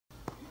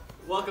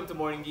Welcome to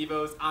Morning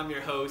Devos. I'm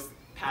your host,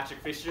 Patrick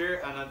Fisher,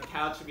 and on the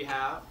couch we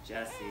have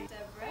Jesse.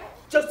 Deborah.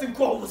 Justin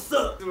Quo, what's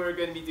up? So we're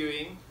going to be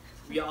doing.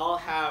 We all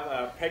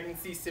have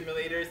pregnancy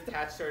simulators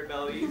attached to our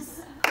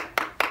bellies.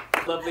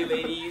 Lovely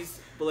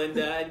ladies,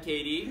 Belinda and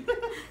Katie.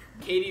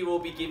 Katie will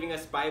be giving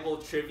us Bible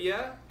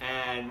trivia,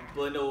 and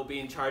Belinda will be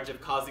in charge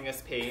of causing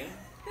us pain.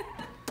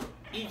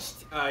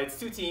 It's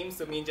two teams,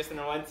 so me and Justin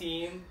are on one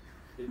team.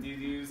 The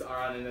doo-doos are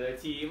on another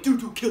team.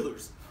 Doo-doo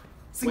killers.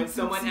 When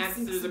someone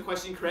answers a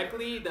question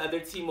correctly, the other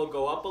team will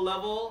go up a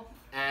level,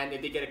 and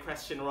if they get a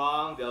question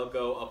wrong, they'll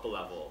go up a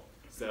level.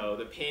 So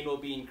the pain will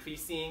be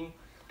increasing,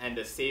 and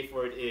the safe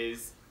word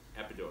is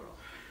epidural.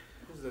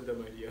 This is a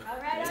dumb idea.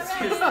 Alright.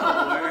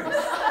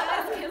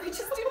 Can we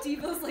just do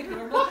Devos like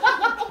normal?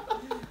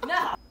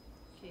 No.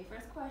 Okay,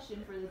 first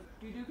question for the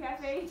Doo-Doo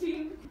Cafe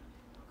team.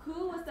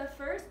 Who was the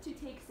first to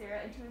take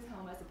Sarah into his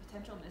home as a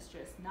potential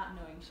mistress, not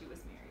knowing she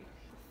was married?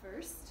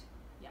 First?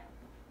 Yeah.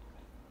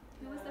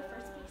 Who was the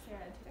first to take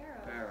Sarah into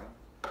Pharaoh.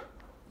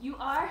 You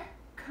are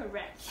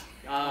correct.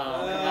 Oh,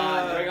 come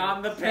on, bring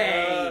on the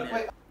pain.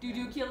 Wait.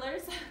 Doo-Doo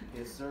killers.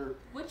 Yes, sir.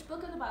 Which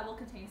book of the Bible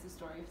contains the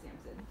story of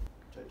Samson?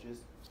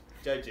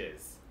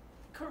 Judges.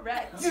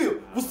 Correct. Yeah,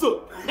 what's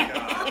up?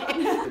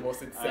 The most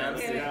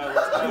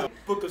Samson.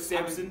 Book of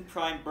Samson,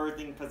 prime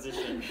birthing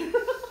position.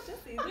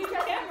 Jesse, Doo-Doo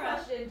Cafe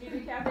question,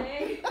 Doo-Doo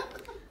Cafe.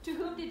 To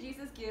whom did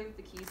Jesus give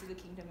the keys to the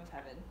kingdom of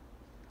heaven?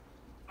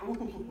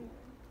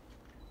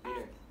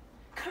 Peter.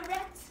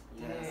 Correct.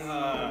 Yes.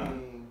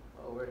 Dang.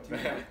 Oh, we're two.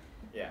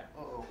 Yeah.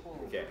 Uh-oh.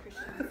 Okay.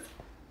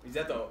 We just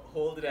have to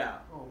hold it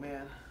out. Oh,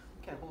 man.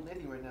 I can't hold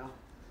anything right now.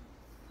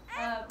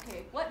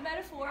 Okay, what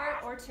metaphor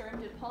or term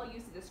did Paul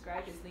use to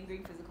describe his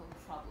lingering physical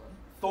problem?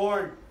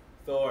 Thorn.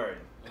 Thorn.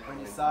 On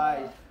your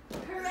side.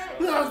 Correct.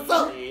 What's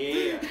up?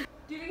 Yeah.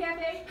 Doo-Doo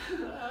Cafe.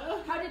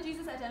 How did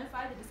Jesus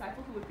identify the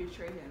disciple who would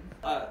betray him?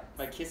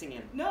 By kissing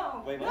him.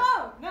 No. Wait,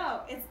 what?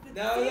 No. It's the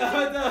No.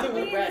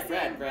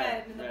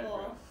 bread in the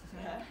bowl.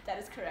 That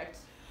is correct.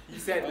 You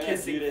said Oh, yeah,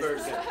 kissing Judas.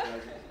 first.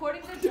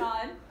 According to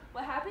John,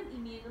 what happened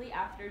immediately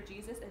after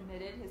Jesus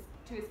admitted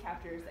to his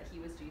captors that he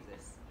was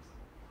Jesus?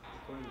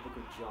 According to the book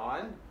of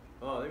John?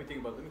 Oh, let me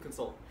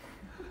consult.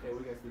 Okay,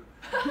 what do you guys do?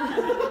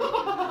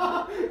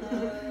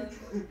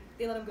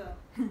 They let him go.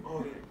 Oh,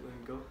 let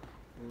him go.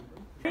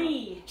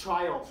 3,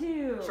 Trial.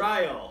 2.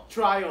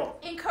 Trial.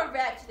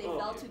 Incorrect. They Oh,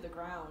 fell okay. to the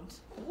ground.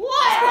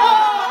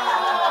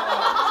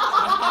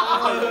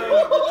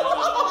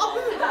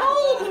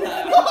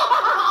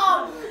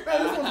 Man,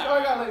 this one's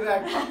going out like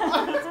that.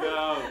 Let's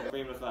go.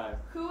 Bring him to 5.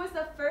 Who was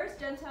the first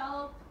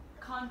Gentile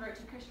convert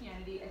to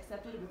Christianity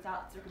accepted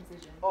without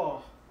circumcision?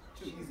 Oh,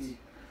 too easy.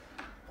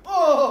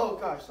 Oh,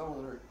 gosh, that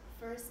one hurt.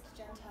 First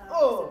Gentile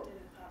Oh.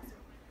 accepted in thought.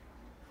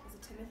 Was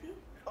it Timothy?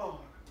 Oh,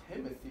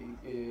 Timothy.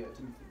 Yeah,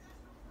 Timothy.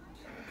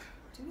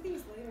 Timothy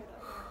was later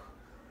though.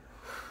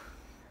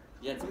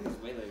 Yeah, Timothy's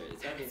way later.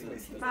 It's gotta be in the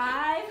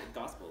 5,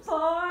 Gospels. 4, I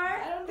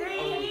don't 3,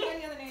 think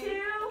any other name.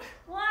 2,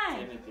 1.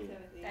 Timothy.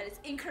 Timothy. That is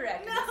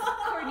incorrect. No. It's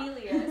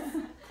Cornelius.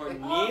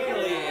 Cornelius.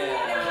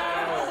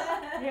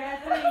 You're at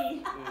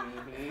 3.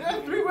 Mhm.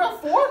 Yeah, 3, we're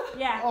at 4?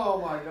 Yeah. Oh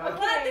my god.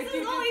 What? This is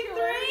Doo-Doo only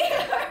killer.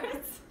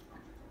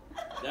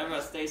 3.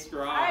 Deborah, stay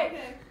strong. Alright.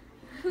 Okay.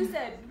 Who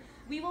said,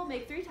 we will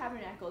make 3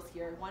 tabernacles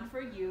here, one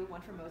for you,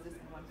 one for Moses,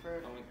 and one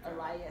for Oh my God.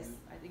 Elias.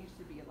 I think it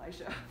should be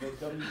Elisha. The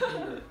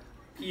W.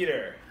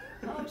 Peter.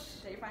 Oh,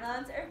 is that your final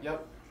answer?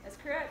 Yep. That's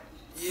correct.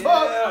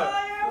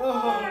 Yeah.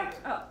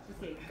 Oh,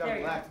 okay. Gotta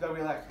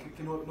relax.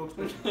 No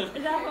expression.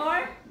 Is that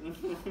 4?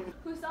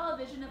 Who saw a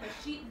vision of a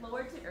sheet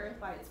lowered to earth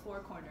by its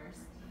 4 corners?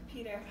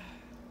 Peter.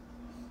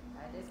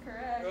 That is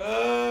correct.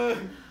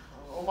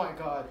 Oh my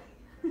god.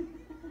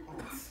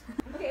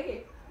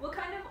 Okay. What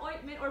kind of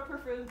ointment or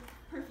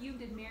perfume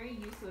did Mary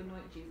use to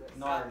anoint Jesus?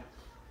 Nard.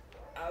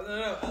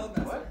 No,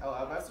 alabaster. What?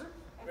 Alabaster?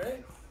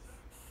 Right?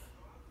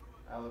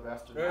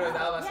 Alabaster. No, it's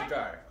alabaster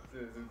jar. I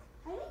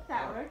think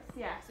that works.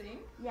 Yeah. See?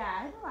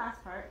 Yeah, the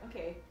last part.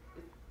 Okay.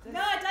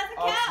 No, it doesn't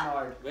count.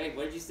 Oxnard. Wait,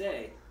 what did you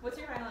say? What's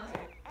your final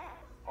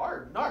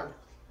answer? Nard.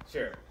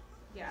 Sure.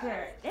 Yeah.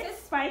 Sure. It's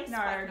Just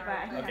spikenard, but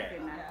I'm Okay. not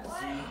doing that.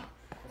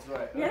 That's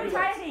right. You're the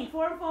tithing,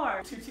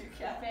 4-4. Doo-Doo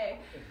Cafe.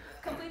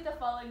 Complete the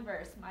following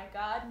verse. My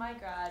God, my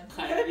God.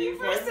 Why have you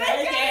forsaken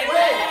me?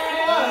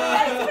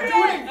 That's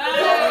correct.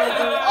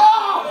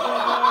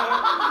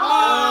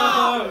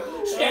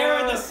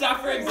 Sharing the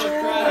sufferings of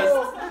Christ.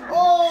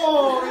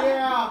 Oh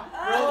yeah.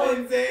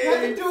 Romans They 8.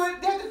 have to do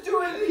it. They have to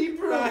do it in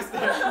Hebrew.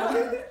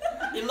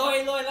 Eloi,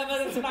 Eloi,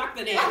 lama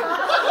sabachthani.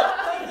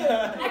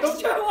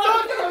 Extra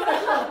one.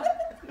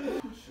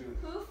 Shoot.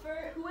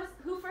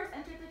 Who first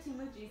entered the tomb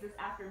of Jesus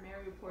after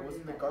Mary It reported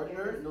wasn't the that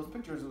gardener. In those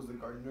pictures, it was the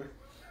gardener.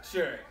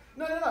 Sure.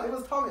 No. It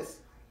was Thomas.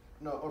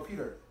 No, or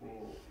Peter.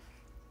 Oh.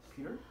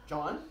 Peter?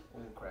 John? Oh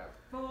crap.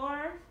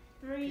 4,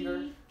 3,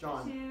 Peter,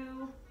 John.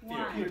 2,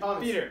 1. Peter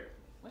Thomas. Peter.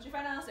 What's your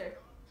final answer?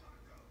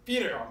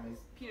 Peter. Thomas.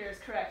 Peter is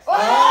correct. Oh!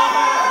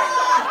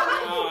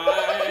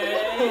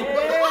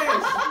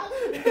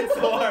 It's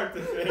so hard to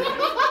say.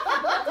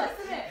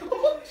 Testament.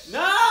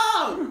 No!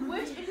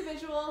 Which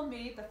individual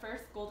made the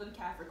first golden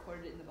calf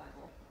recorded in the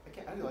Bible?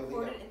 I don't like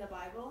Recorded that. in the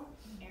Bible.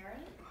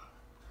 Aaron.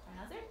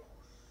 Another?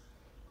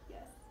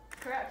 Yes.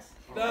 Correct.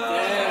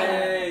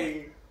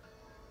 Dang.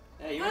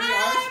 Hey, you really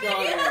are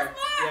stronger.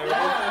 Yeah,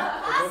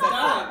 we're both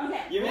Stop.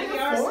 Okay. You make me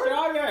We're are four?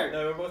 stronger. No,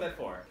 we're both at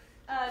 4.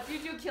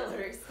 Juju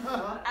killers.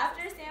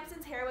 After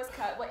Samson's hair was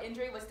cut, what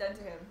injury was done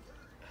to him?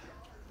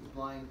 He's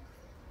blind.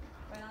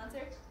 Final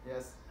answer?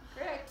 Yes.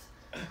 Correct.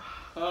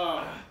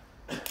 Oh.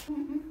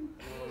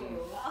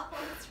 Wow,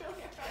 that's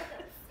really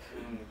hard.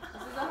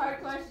 This is a hard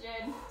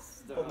question.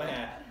 Hold my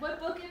hand. What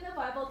book in the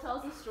Bible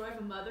tells the story of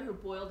a mother who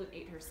boiled and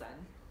ate her son?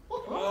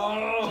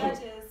 Oh.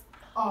 Judges.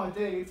 Oh,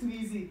 dang, it's too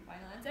easy.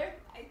 Final answer?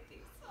 I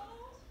think so.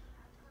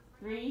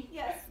 3.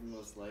 Yes.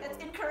 Most likely.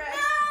 That's incorrect.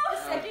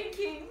 Second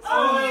Kings. Oh.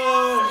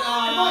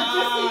 Come on,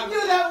 Jesse,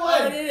 you knew that I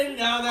one! didn't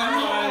know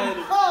that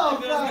one. Oh,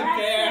 It doesn't fuck.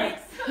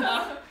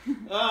 care.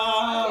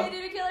 Oh. Okay,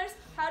 Juju killers.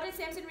 How did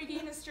Samson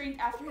regain his strength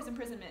after his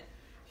imprisonment?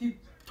 He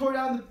tore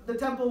down the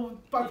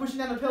temple by pushing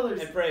down the pillars.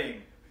 And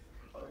praying.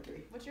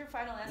 Okay. What's your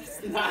final answer?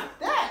 It's not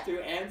That! 2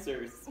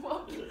 answers.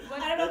 What?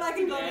 I don't know if I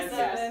can go to That's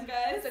 7,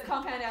 It's guys. a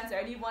compound answer.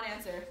 I need one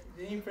answer.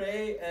 Didn't you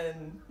pray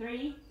and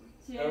 3,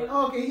 2.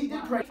 Oh, okay, he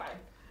did pray. Fine.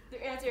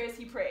 The answer is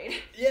he prayed.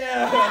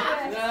 yeah.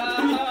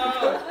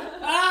 No.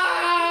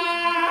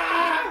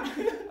 Ah!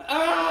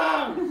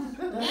 Ah!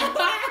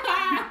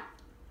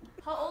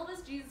 How old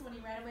was Jesus when he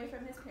ran away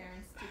from his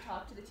parents to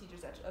talk to the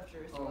teachers of Oh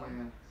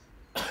Jerusalem?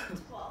 my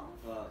 12.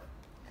 Well,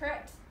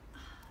 Correct.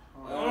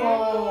 god.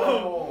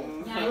 Oh.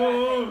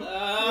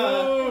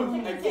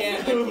 I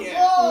can't.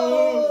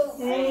 Oh.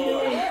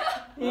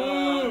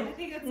 I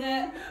think that's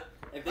it.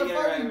 If they get it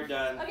right, we're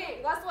done.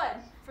 Okay, last one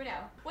for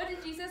now. What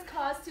did Jesus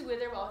cause to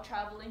wither while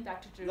traveling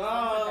back to Jerusalem? I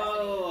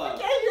No.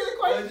 can't hear the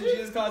Why did question.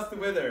 Jesus cause to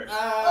wither?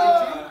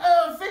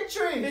 Fig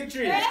tree.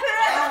 Victory. Are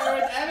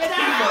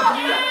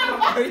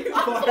you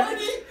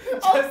farting?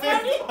 I'm Just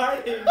farting.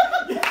 farting.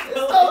 It's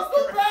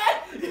so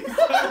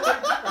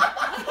bad.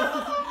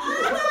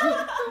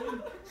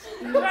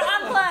 You're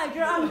unplugged.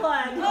 You're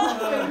unplugged.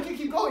 Okay, we can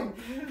keep going.